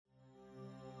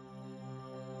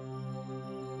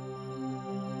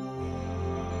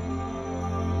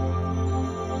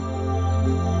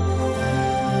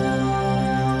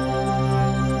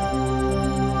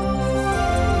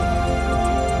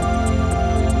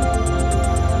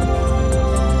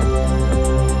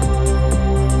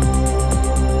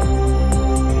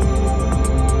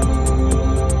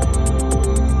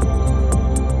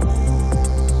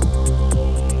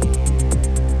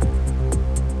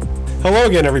Hello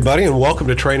again, everybody, and welcome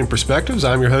to Trading Perspectives.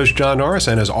 I'm your host, John Norris,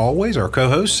 and as always, our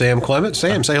co-host, Sam Clement.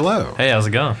 Sam, say hello. Hey, how's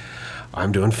it going?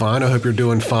 I'm doing fine. I hope you're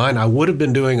doing fine. I would have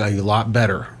been doing a lot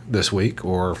better this week,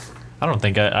 or... I don't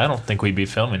think we'd be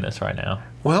filming this right now.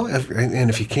 Well,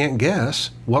 if you can't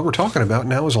guess, what we're talking about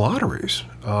now is lotteries.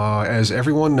 As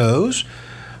everyone knows,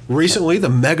 recently the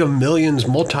Mega Millions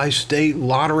multi-state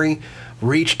lottery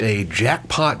reached a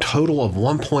jackpot total of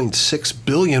 $1.6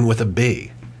 billion with a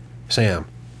B. Sam,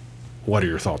 what are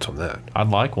your thoughts on that? I'd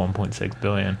like $1.6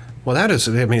 billion. Well, that is,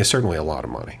 it's certainly a lot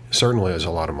of money. Certainly is a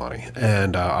lot of money.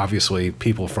 And obviously,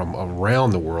 people from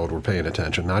around the world were paying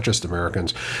attention, not just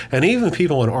Americans, and even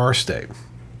people in our state,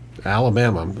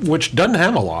 Alabama, which doesn't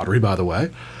have a lottery, by the way.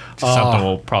 Something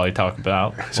we'll probably talk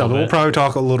about. Something we'll probably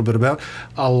talk a little bit about.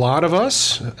 A lot of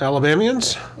us,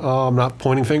 Alabamians, I'm not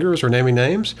pointing fingers or naming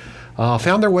names,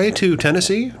 found their way to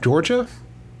Tennessee, Georgia,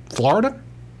 Florida,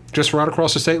 just right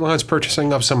across the state lines,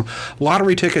 purchasing up some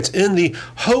lottery tickets in the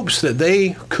hopes that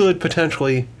they could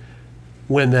potentially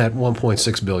win that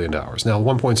 $1.6 billion. Now,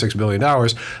 $1.6 billion,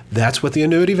 that's what the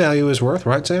annuity value is worth,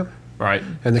 right, Sam? Right.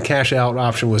 And the cash out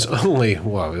option was only,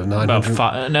 what,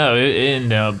 900? No, it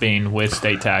ended up being with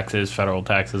state taxes, federal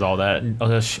taxes, all that,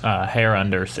 hair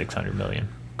under $600 million.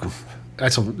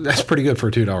 That's pretty good for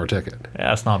a $2 ticket. Yeah,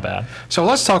 that's not bad. So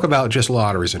let's talk about just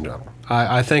lotteries in general.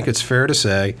 I think it's fair to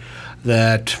say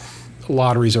that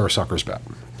lotteries are a sucker's bet.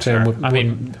 Sure.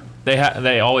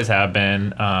 They always have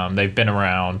been. They've been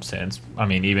around since,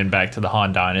 even back to the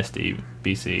Han Dynasty,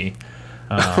 BC.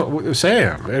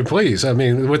 Sam, please,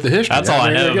 with the history. That's all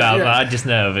I know about it. I just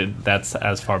know that's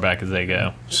as far back as they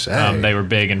go. They were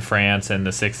big in France in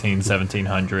the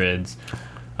 1700s.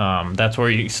 That's where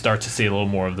you start to see a little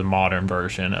more of the modern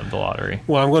version of the lottery.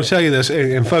 Well, I'm going to tell you this,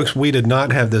 and folks, we did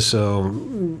not have this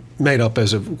made up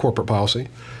as a corporate policy,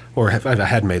 or I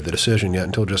hadn't made the decision yet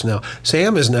until just now.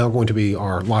 Sam is now going to be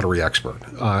our lottery expert.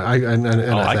 I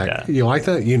like that. You like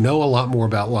that? You know a lot more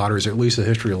about lotteries, or at least the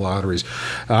history of lotteries.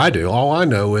 I do. All I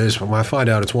know is when I find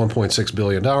out it's $1.6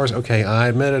 billion, okay, I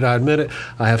admit it.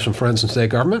 I have some friends in state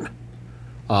government.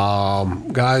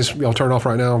 Guys, y'all turn off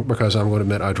right now because I'm going to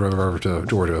admit I drove over to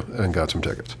Georgia and got some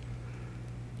tickets.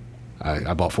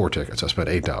 I bought 4 tickets. I spent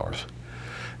 $8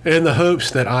 in the hopes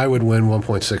that I would win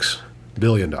 $1.6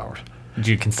 billion. Did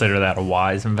you consider that a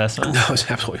wise investment? No, it's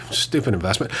absolutely a stupid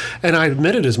investment. And I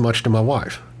admitted as much to my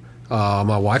wife.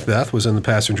 My wife, Beth, was in the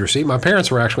passenger seat. My parents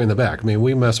were actually in the back.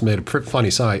 We must have made a pretty funny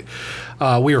sight.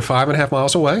 We were 5.5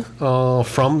 miles away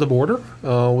from the border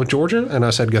with Georgia, and I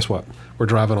said, guess what? We're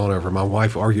driving on over. My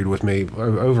wife argued with me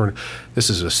over, this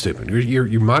is stupid.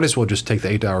 You might as well just take the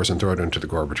 $8 and throw it into the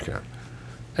garbage can.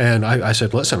 And I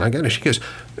said, listen, I get it. She goes,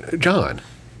 John,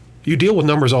 you deal with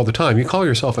numbers all the time. You call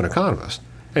yourself an economist.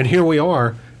 And here we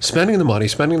are, spending the money,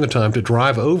 spending the time to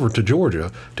drive over to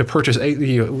Georgia to purchase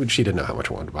she didn't know how much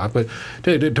I wanted to buy, but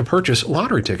to purchase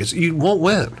lottery tickets. You won't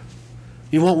win.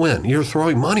 You won't win. You're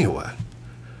throwing money away.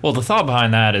 Well, the thought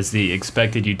behind that is the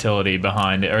expected utility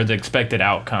behind it, or the expected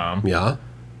outcome. Yeah.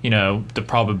 The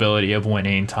probability of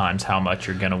winning times how much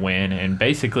you're going to win. And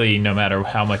basically, no matter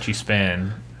how much you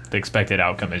spend, the expected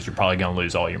outcome is you're probably going to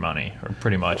lose all your money, or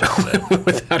pretty much.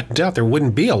 Without a doubt, there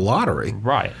wouldn't be a lottery.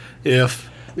 Right. If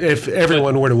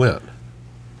everyone were to win.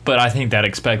 But I think that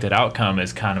expected outcome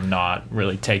is kind of not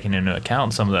really taking into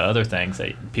account some of the other things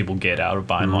that people get out of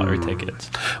buying lottery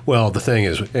tickets. Well, the thing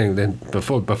is, and then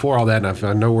before all that, and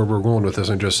I know where we're going with this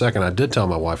in just a second, I did tell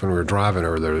my wife when we were driving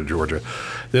over there to Georgia,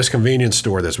 this convenience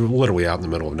store that's literally out in the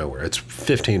middle of nowhere, it's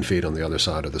 15 feet on the other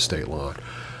side of the state line.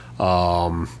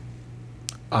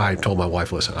 I told my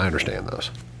wife, listen, I understand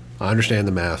this. I understand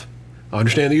the math. I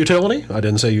understand the utility. I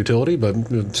didn't say utility, but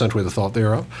essentially the thought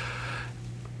thereof.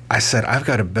 I said, I've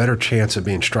got a better chance of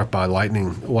being struck by lightning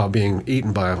while being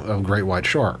eaten by a great white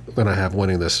shark than I have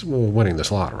winning this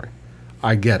lottery.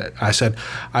 I get it. I said,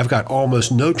 I've got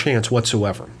almost no chance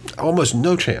whatsoever. Almost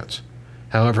no chance.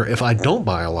 However, if I don't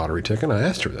buy a lottery ticket, and I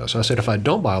asked her this, I said, if I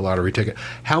don't buy a lottery ticket,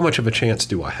 how much of a chance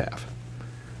do I have?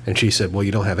 And she said, well,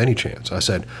 you don't have any chance. I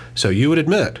said, so you would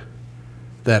admit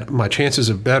that my chances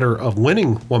are better of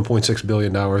winning $1.6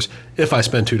 billion if I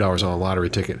spend $2 on a lottery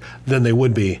ticket than they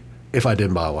would be if I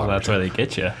didn't buy a lottery ticket. That's where they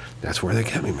get you. That's where they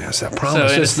get me, man. It's that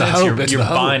promise. So in it's a sense, the hope. You're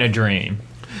buying a dream.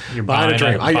 You're buying a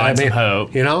dream. Buying some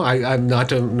hope. I'm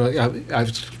not.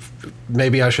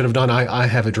 Maybe I should have done. I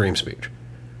have a dream speech,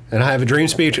 and I have a dream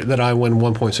speech that I win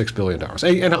 $1.6 billion.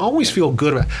 And I always feel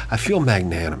good about. I feel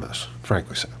magnanimous,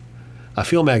 frankly. So, I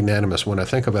feel magnanimous when I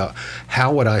think about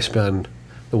how would I spend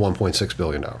the $1.6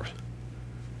 billion.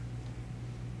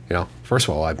 First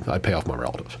of all, I'd pay off my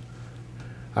relatives.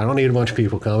 I don't need a bunch of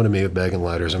people coming to me with begging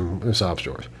letters and sob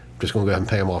stories. just going to go ahead and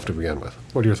pay them off to begin with.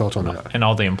 What are your thoughts on that? And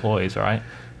all the employees, right?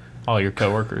 All your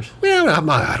coworkers. Yeah, I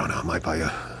don't know.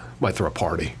 I might throw a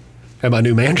party at my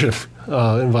new mansion.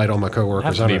 Invite all my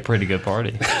coworkers. That would be a pretty good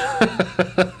party.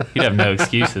 You'd have no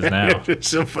excuses now.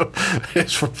 It's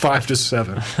from 5 to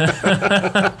 7.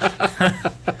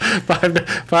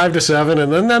 5 to 7,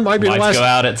 and then that might be Lights the last. Go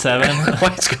out at 7.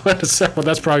 Lights go out at 7. Well,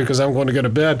 that's probably because I'm going to go to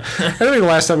bed. That'll be the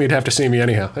last time you'd have to see me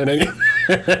anyhow.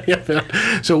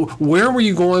 So where were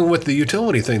you going with the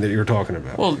utility thing that you were talking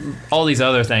about? Well, all these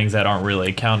other things that aren't really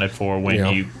accounted for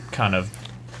when you kind of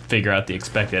figure out the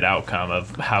expected outcome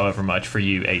of however much for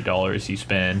you $8 you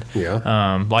spend.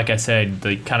 Yeah. Like I said,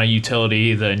 the kind of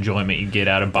utility, the enjoyment you get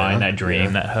out of buying that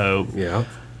dream, that hope. Yeah.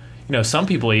 Some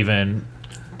people even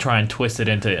try and twist it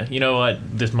into, you know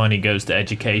what, this money goes to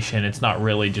education. It's not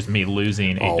really just me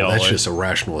losing $8. Oh, that's just a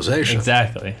rationalization.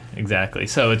 Exactly.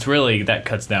 So it's really, that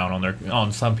cuts down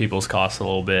on some people's costs a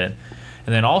little bit.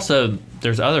 And then also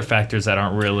there's other factors that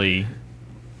aren't really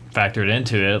factored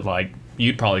into it, like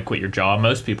you'd probably quit your job.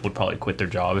 Most people would probably quit their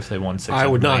job if they won $600 I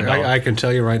would not. million. I can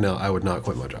tell you right now, I would not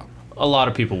quit my job. A lot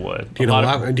of people would. Do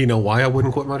you know why I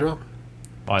wouldn't quit my job?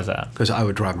 Why is that? Because I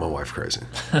would drive my wife crazy.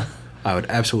 I would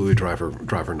absolutely drive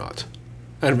her nuts.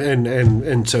 And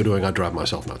in so doing, I'd drive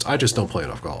myself nuts. I just don't play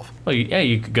enough golf. Well,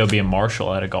 you could go be a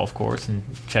marshal at a golf course and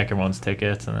check everyone's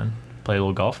tickets and then play a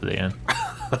little golf at the end.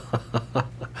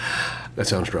 That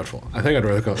sounds dreadful. I think I'd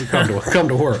rather come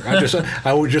to work.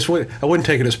 I wouldn't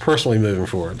take it as personally moving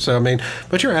forward. So I mean,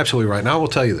 but you're absolutely right. And I will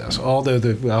tell you this: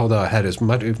 although I had as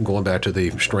much, going back to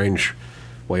the strange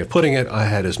way of putting it, I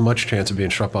had as much chance of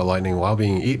being struck by lightning while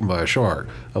being eaten by a shark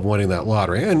of winning that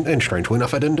lottery. And strangely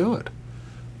enough, I didn't do it.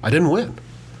 I didn't win.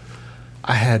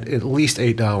 I had at least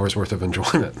 $8 worth of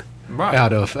enjoyment. Right. I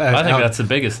think that's the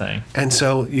biggest thing. And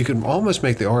so you can almost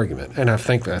make the argument, and I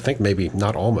think maybe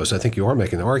not almost, I think you are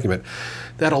making the argument,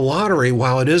 that a lottery,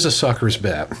 while it is a sucker's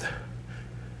bet,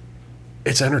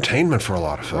 it's entertainment for a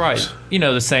lot of folks. Right.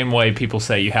 The same way people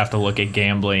say you have to look at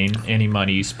gambling, any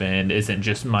money you spend isn't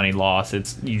just money lost,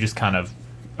 it's you just kind of,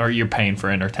 or you're paying for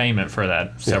entertainment for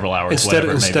that several hours,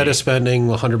 instead of spending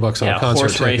 $100 on a concert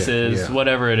horse ticket. Races,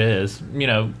 whatever it is,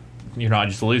 you're not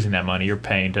just losing that money, you're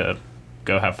paying to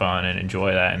go have fun and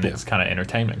enjoy that, and it's kind of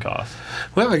entertainment costs.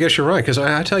 Well, I guess you're right, because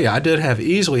I tell you, I did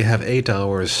easily have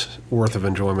 $8 worth of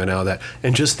enjoyment out of that,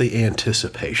 and just the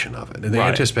anticipation of it. And the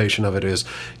anticipation of it is,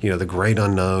 the great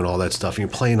unknown, all that stuff. You're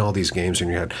playing all these games in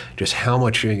your head, just how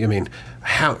much,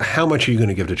 how much are you going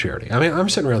to give to charity? I mean, I'm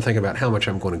sitting around thinking about how much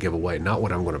I'm going to give away, not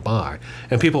what I'm going to buy.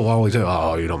 And people always say,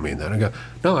 oh, you don't mean that. I go,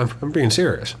 no, I'm being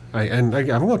serious. I'm going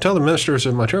to tell the ministers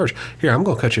of my church, here, I'm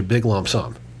going to cut you a big lump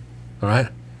sum, all right?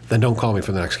 Then don't call me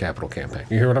for the next capital campaign.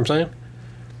 You hear what I'm saying?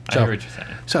 I hear what you're saying.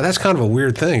 So that's kind of a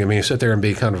weird thing. I mean, you sit there and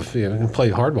be kind of, play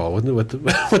hardball with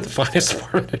the finance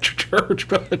department at your church,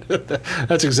 but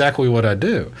that's exactly what I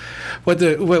do. But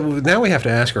now we have to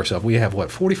ask ourselves, we have,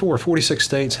 44 or 46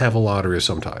 states have a lottery of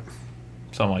some type.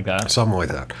 Something like that. Something like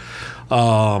that.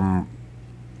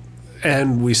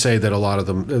 And we say that a lot of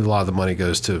the money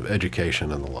goes to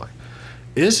education and the like.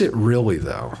 Is it really,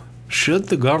 though? Should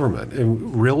the government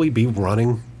really be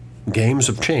running games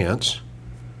of chance,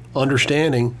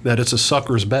 understanding that it's a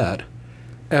sucker's bet,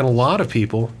 and a lot of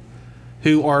people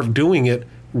who are doing it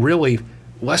really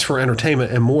less for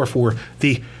entertainment and more for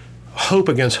the hope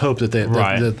against hope that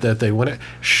they win it?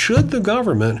 Should the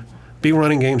government be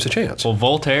running games of chance? Well,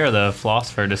 Voltaire, the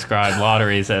philosopher, described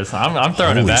lotteries as I'm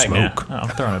throwing it back smoke. now. I'm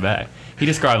throwing it back. He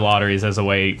described lotteries as a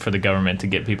way for the government to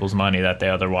get people's money that they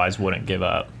otherwise wouldn't give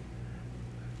up.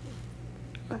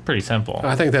 Pretty simple.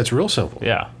 I think that's real simple.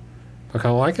 Yeah. I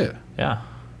kind of like it. Yeah.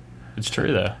 It's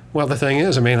true, though. Well, the thing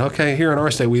is, okay, here in our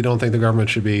state, we don't think the government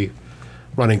should be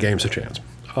running games of chance.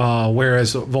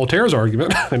 Whereas Voltaire's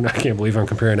argument, and I can't believe I'm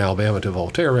comparing Alabama to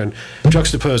Voltaire and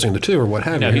juxtaposing the two or what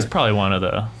have you. He's probably one of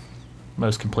the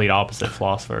most complete opposite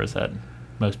philosophers that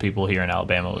most people here in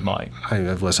Alabama would like.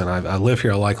 Listen, I live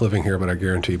here, I like living here, but I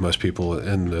guarantee most people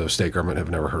in the state government have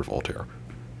never heard of Voltaire.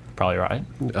 Probably right.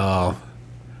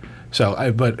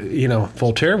 But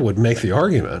Voltaire would make the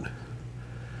argument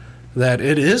that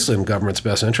it is in government's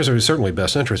best interest, or certainly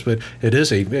best interest, but it is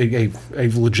a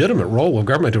legitimate role of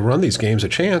government to run these games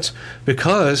of chance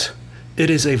because it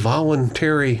is a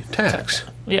voluntary tax.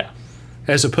 Yeah.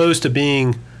 As opposed to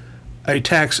being a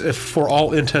tax for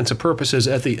all intents and purposes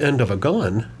at the end of a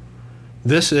gun.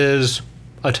 This is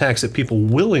a tax that people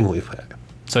willingly pay.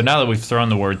 So now that we've thrown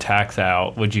the word tax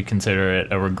out, would you consider it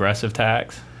a regressive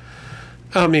tax?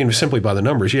 I mean, simply by the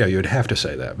numbers, yeah, you'd have to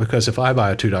say that. Because if I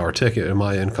buy a $2 ticket at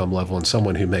my income level and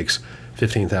someone who makes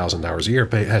 $15,000 a year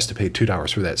has to pay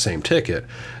 $2 for that same ticket,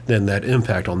 then that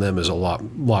impact on them is a lot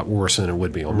worse than it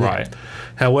would be on me. Right.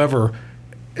 However,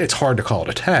 it's hard to call it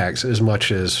a tax as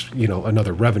much as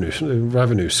another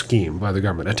revenue scheme by the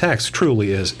government. A tax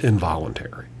truly is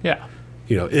involuntary. Yeah.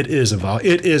 It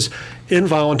is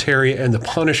involuntary, and the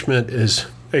punishment is,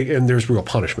 and there's real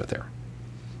punishment there.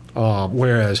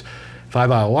 Whereas if I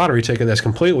buy a lottery ticket, that's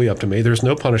completely up to me. There's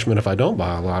no punishment if I don't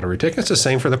buy a lottery ticket. It's the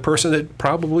same for the person that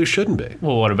probably shouldn't be.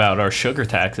 Well, what about our sugar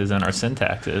taxes and our sin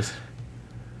taxes?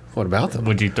 What about them?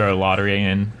 Would you throw lottery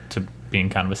in to being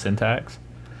kind of a sin tax?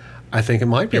 I think it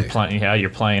might be. You're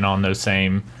playing on those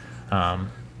same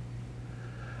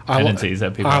tendencies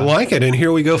that people have. like it, and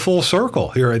here we go full circle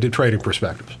here at the Trading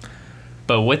Perspectives.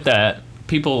 But with that,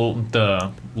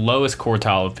 the lowest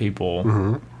quartile of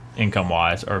people,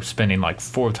 income-wise, are spending like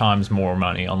 4 times more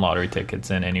money on lottery tickets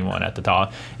than anyone at the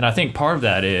top. And I think part of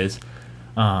that is,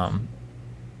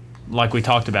 like we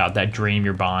talked about, that dream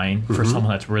you're buying for someone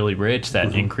that's really rich,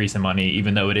 that increase in money,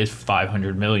 even though it is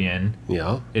 $500 million,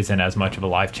 isn't as much of a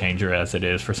life changer as it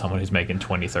is for someone who's making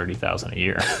 $20,000, $30,000 a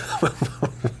year.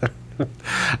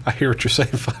 I hear what you're saying.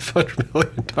 $500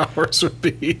 million would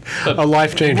be a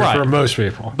life changer for most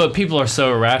people. But people are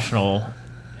so irrational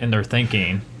in their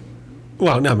thinking.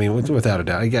 Well, no, I mean, without a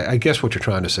doubt. I guess what you're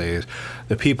trying to say is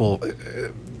that people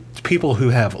who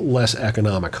have less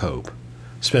economic hope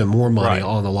spend more money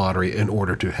on the lottery in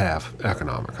order to have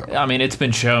economic hope. I mean, it's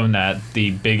been shown that the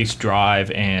biggest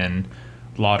drive in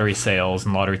lottery sales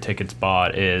and lottery tickets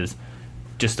bought is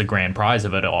just the grand prize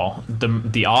of it all.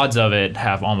 The odds of it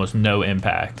have almost no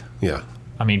impact. Yeah.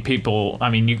 I mean,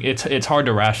 it's hard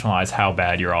to rationalize how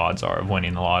bad your odds are of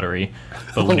winning the lottery.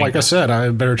 But like I said, I have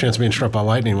a better chance of being struck by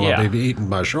lightning while maybe eaten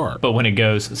by a shark. But when it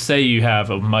goes, say you have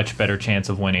a much better chance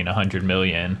of winning $100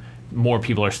 million, more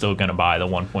people are still going to buy the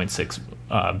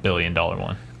 $1.6 billion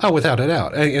one. Oh, without a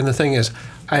doubt. And the thing is,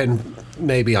 and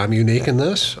maybe I'm unique in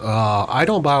this, I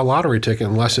don't buy a lottery ticket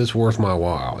unless it's worth my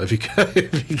while. If you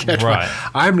catch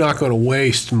I'm not going to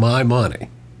waste my money.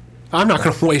 I'm not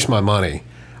going to waste my money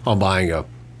on buying a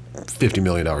 $50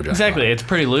 million jackpot. Exactly. It's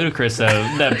pretty ludicrous, though,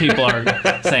 that people are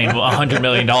saying, well, $100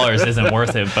 million isn't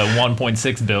worth it, but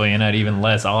 $1.6 billion at even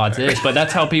less odds is. But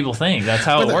that's how people think. That's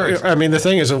how it works. I mean, the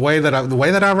thing is, the way that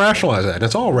I rationalize that,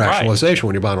 it's all rationalization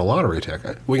when you're buying a lottery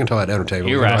ticket. We can talk about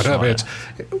entertainment.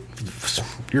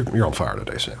 You're on fire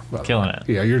today, Sam. Killing it.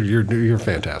 Yeah, you're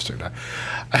fantastic.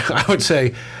 I would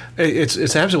say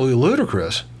it's absolutely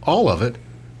ludicrous, all of it.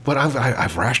 But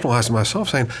I've rationalized it myself,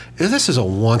 saying this is a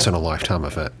once-in-a-lifetime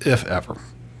event, if ever.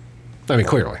 I mean,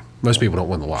 clearly, most people don't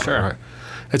win the lottery, right?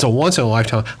 It's a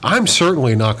once-in-a-lifetime. I'm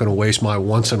certainly not going to waste my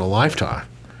once-in-a-lifetime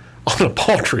on a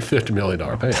paltry $50 million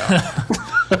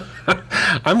payout.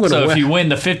 If you win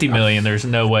the $50 million, there's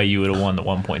no way you would have won the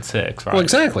 1.6, right? Well,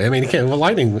 exactly. I mean, you can't. Well,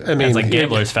 lightning. I mean, it's like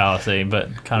gambler's fallacy,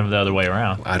 but kind of the other way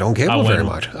around. I don't gamble very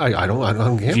much. I don't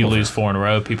gamble. If you lose 4 in a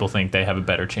row, people think they have a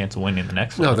better chance of winning the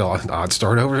next one. No, the odds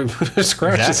start over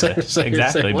scratch.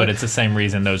 Exactly. But it's the same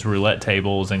reason those roulette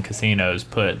tables and casinos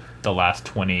put the last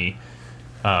 20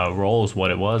 rolls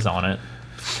what it was on it.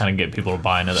 Kind of get people to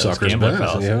buy into those gambler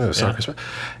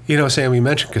fallacies. Sam, you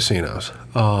mentioned casinos.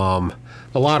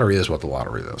 The lottery is what the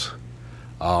lottery is.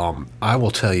 I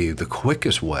will tell you the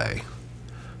quickest way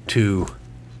to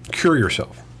cure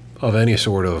yourself of any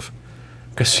sort of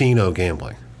casino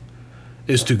gambling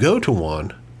is to go to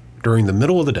one during the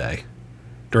middle of the day,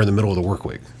 during the middle of the work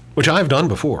week, which I've done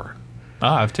before. Oh,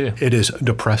 I have too. It is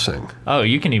depressing. Oh,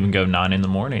 you can even go 9 in the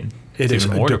morning. It is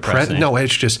more depressing. No,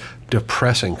 it's just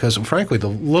depressing because, frankly, the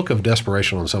look of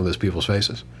desperation on some of those people's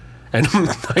faces, and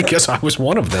I guess I was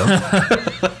one of them,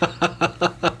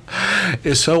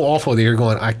 is so awful that you're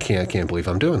going, I can't believe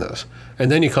I'm doing this. And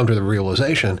then you come to the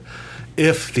realization,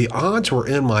 if the odds were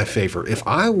in my favor, if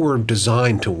I were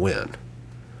designed to win,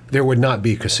 there would not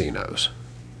be casinos.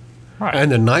 Right.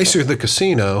 And the nicer the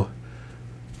casino,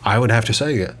 I would have to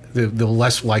say, the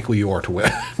less likely you are to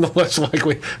win. The less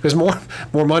likely, because more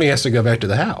money has to go back to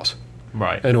the house,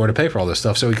 right, in order to pay for all this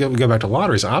stuff. So we go back to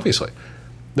lotteries. Obviously,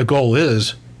 the goal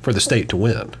is for the state to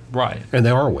win, right, and they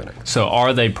are winning. So,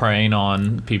 are they preying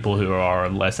on people who are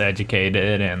less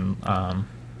educated and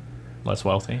less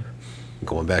wealthy?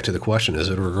 Going back to the question, is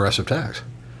it a regressive tax?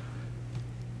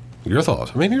 Your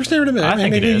thoughts? I mean, you're staring at me. I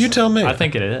think it is. You tell me. I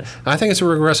think it is. I think it's a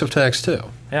regressive tax too.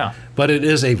 Yeah. But it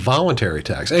is a voluntary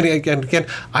tax. And again,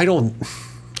 I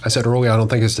said earlier, I don't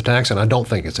think it's a tax, and I don't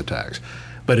think it's a tax.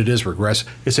 But it is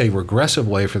regressive. It's a regressive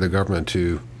way for the government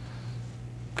to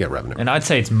get revenue. And I'd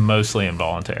say it's mostly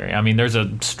involuntary. I mean, there's a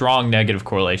strong negative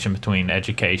correlation between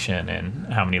education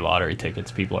and how many lottery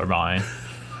tickets people are buying.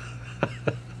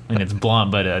 And it's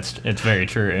blunt, but it's very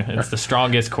true. It's the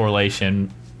strongest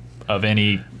correlation of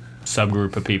any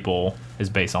subgroup of people is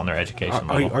based on their education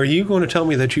level. Are you going to tell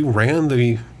me that you ran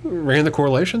the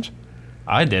correlations?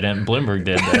 I didn't. Bloomberg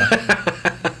did,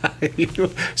 though. You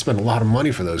spent a lot of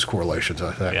money for those correlations,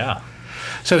 I think. Yeah.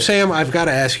 So, Sam, I've got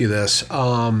to ask you this.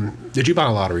 Did you buy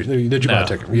a lottery? Did you buy a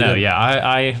ticket?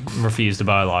 I refused to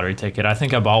buy a lottery ticket. I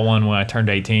think I bought one when I turned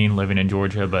 18 living in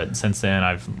Georgia, but since then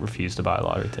I've refused to buy a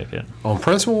lottery ticket. On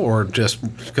principle or just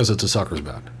because it's a sucker's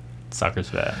bet? Sucker's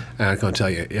bet. And I'm going to tell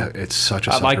you, yeah, it's such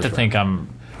a sucker's bet. I'd like to think I'm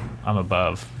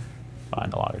above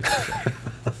buying a lottery ticket.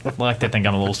 I'd like to think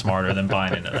I'm a little smarter than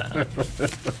buying into that.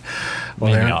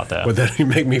 Maybe not, though. But then you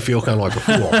make me feel kind of like a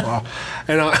fool.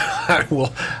 And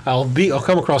I'll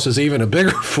come across as even a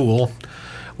bigger fool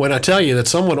when I tell you that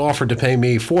someone offered to pay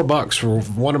me $4 for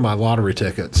one of my lottery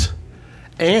tickets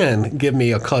and give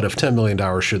me a cut of $10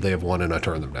 million should they have won, and I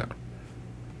turned them down.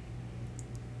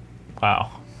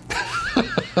 Wow.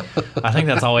 I think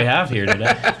that's all we have here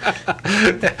today.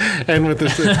 And with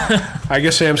this, I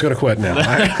guess Sam's going to quit now.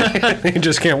 He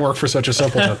just can't work for such a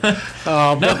simpleton.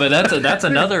 No, but that's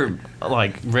another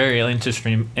very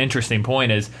interesting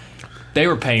point is they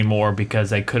were paying more because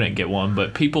they couldn't get one,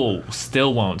 but people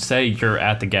still won't. Say you're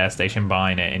at the gas station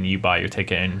buying it and you buy your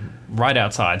ticket, and right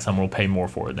outside someone will pay more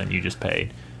for it than you just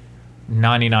paid.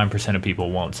 99% of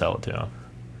people won't sell it to them.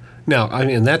 Now, I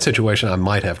mean, in that situation, I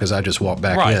might have because I just walked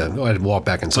back in. I'd walk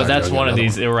back inside. But that's one of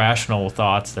these irrational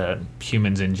thoughts that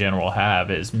humans in general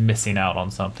have is missing out on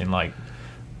something like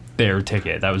their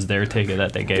ticket. That was their ticket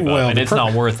that they gave up. And it's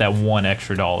not worth that $1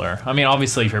 extra. I mean,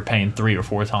 obviously, if you're paying 3 or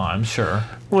 4 times, sure.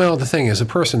 Well, the thing is, the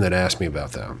person that asked me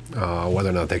about that, whether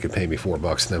or not they could pay me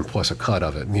 $4, then plus a cut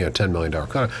of it, $10 million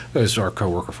cut, is our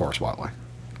coworker, Forrest Watley.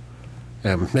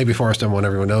 And maybe Forrest didn't want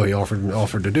everyone to know he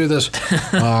offered to do this,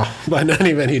 but in any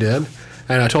event, he did.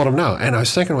 And I told him no. And I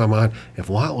was thinking in my mind, if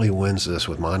Watley wins this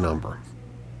with my number,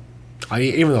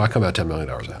 even though I come out $10 million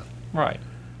out, right,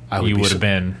 you would have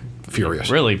been furious.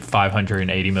 Really,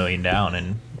 $580 million down,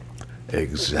 and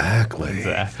exactly.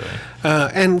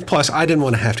 And plus, I didn't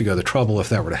want to have to go the trouble if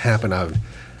that were to happen. I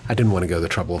didn't want to go the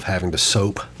trouble of having to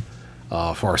soap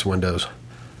Forrest windows,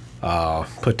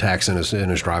 put tacks in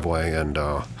his driveway, and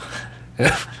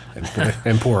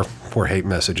pour hate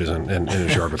messages in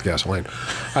his yard with gasoline.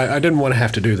 I didn't want to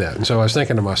have to do that, and so I was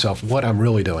thinking to myself, what I'm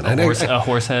really doing. A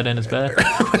horse head in his bed?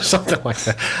 Something like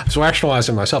that. So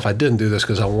rationalizing myself, I didn't do this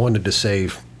because I wanted to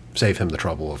save him the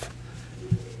trouble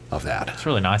of that. It's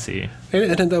really nice of you.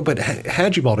 But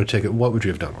had you bought a ticket, what would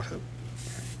you have done with it?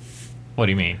 What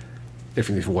do you mean?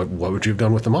 What would you have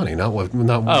done with the money?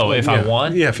 If I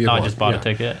won? Yeah, if you just bought a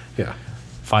ticket? Yeah.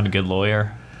 Find a good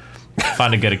lawyer.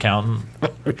 Find a good accountant.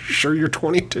 Are you sure you're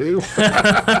 22?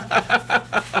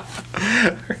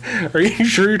 Are you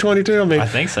sure you're 22? I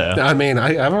think so. I mean,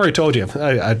 I've already told you.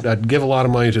 I'd give a lot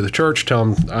of money to the church, tell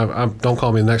them, don't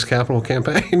call me the next capital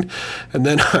campaign. And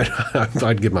then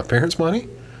I'd give my parents money.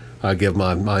 I'd give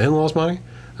my in-laws money.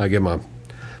 I'd give my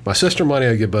sister money.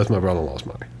 I'd give both my brother-in-laws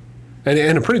money.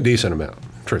 And a pretty decent amount,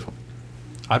 truthfully.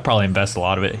 I'd probably invest a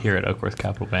lot of it here at Oak Worth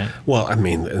Capital Bank. Well, I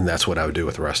mean, and that's what I would do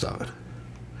with the rest of it.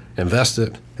 Invest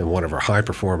it in one of our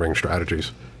high-performing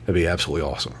strategies. It'd be absolutely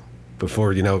awesome.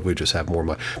 Before you know it, we'd just have more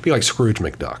money. It'd be like Scrooge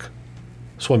McDuck,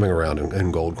 swimming around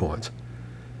in gold coins.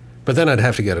 But then I'd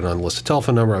have to get an unlisted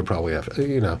telephone number. I'd probably have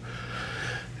to,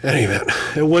 Anyway,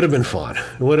 it would have been fun.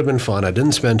 I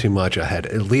didn't spend too much. I had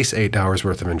at least 8 hours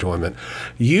worth of enjoyment.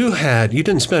 You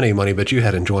didn't spend any money, but you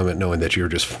had enjoyment knowing that you were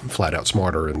just flat out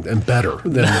smarter and better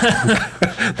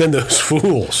than those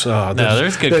fools.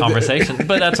 There's good conversations,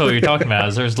 but that's what you're talking about.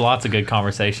 Is there's lots of good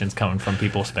conversations coming from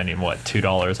people spending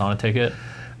 $2 on a ticket.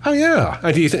 Oh yeah.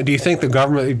 Do you think the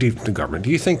government?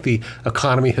 Do you think the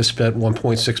economy has spent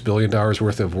 $1.6 billion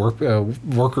worth of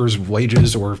workers'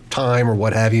 wages or time or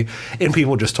what have you, and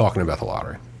people just talking about the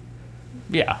lottery?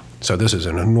 Yeah. So this is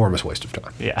an enormous waste of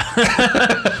time. Yeah.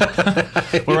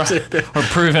 we're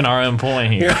proving our own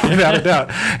point here. Yeah, without a doubt.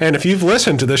 And if you've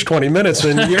listened to this 20 minutes,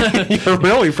 then you're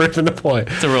really proving the point.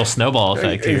 It's a real snowball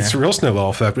effect here. It's a real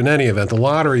snowball effect. But in any event, the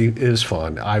lottery is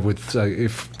fun. I would say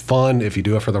fun if you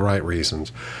do it for the right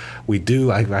reasons. We do.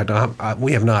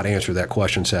 We have not answered that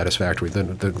question satisfactorily.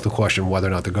 The question whether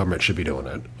or not the government should be doing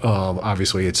it.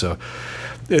 Obviously, it's a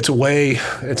way.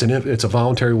 It's a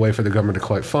voluntary way for the government to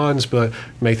collect funds, but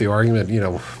make the argument,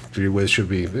 should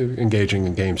be engaging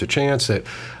in games of chance that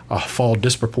fall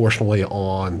disproportionately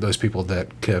on those people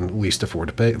that can least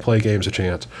afford to play games of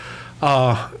chance.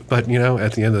 But at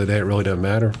the end of the day, it really doesn't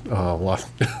matter. A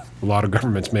lot of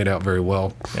governments made out very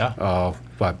well. Yeah.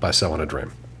 By selling a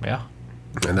dream. Yeah.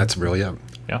 And that's really it.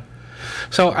 Yeah.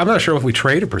 So I'm not sure if we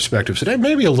traded perspectives today.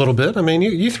 Maybe a little bit. I mean,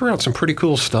 you threw out some pretty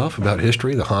cool stuff about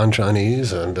history, the Han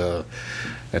Chinese, and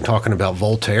talking about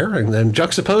Voltaire, and then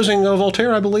juxtaposing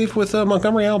Voltaire, I believe, with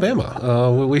Montgomery, Alabama,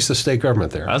 at least the state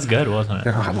government there. That was good, wasn't it?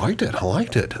 Yeah, I liked it.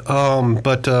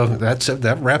 But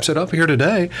that wraps it up here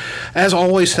today. As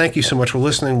always, thank you so much for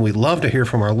listening. We love to hear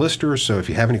from our listeners, so if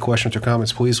you have any questions or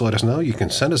comments, please let us know. You can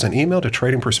send us an email to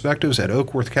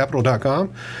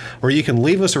tradingperspectives@oakworthcapital.com, or you can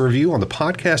leave us a review on the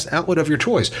podcast outlet of your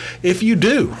choice. If you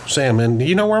do, Sam, and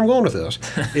you know where I'm going with this,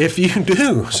 if you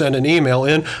do send an email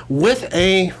in with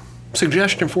a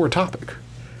suggestion for a topic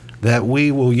that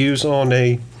we will use on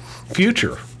a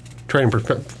future Trading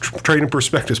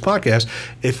Perspectives podcast,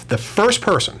 if the first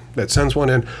person that sends one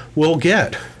in will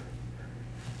get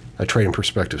a Trading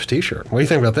Perspectives t-shirt. What do you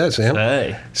think about that, Sam?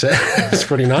 Hey. It's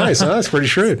pretty nice, huh? It's pretty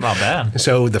shrewd. Not bad.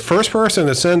 So the first person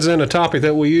that sends in a topic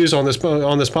that we use on this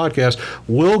podcast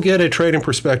will get a Trading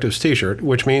Perspectives t-shirt,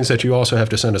 which means that you also have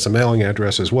to send us a mailing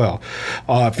address as well.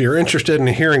 If you're interested in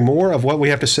hearing more of what we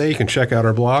have to say, you can check out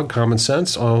our blog, Common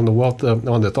Sense, on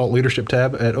the Thought Leadership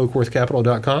tab at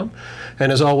oakworthcapital.com.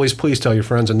 And as always, please tell your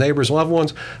friends and neighbors, loved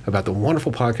ones, about the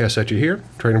wonderful podcast that you hear,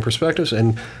 Trading Perspectives,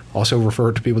 and also refer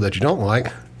it to people that you don't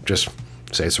like. Just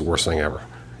say it's the worst thing ever.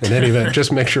 In any event,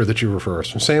 just make sure that you refer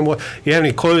us. Sam, you have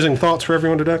any closing thoughts for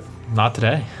everyone today? Not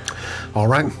today. All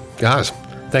right, guys,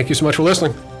 thank you so much for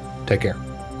listening. Take care.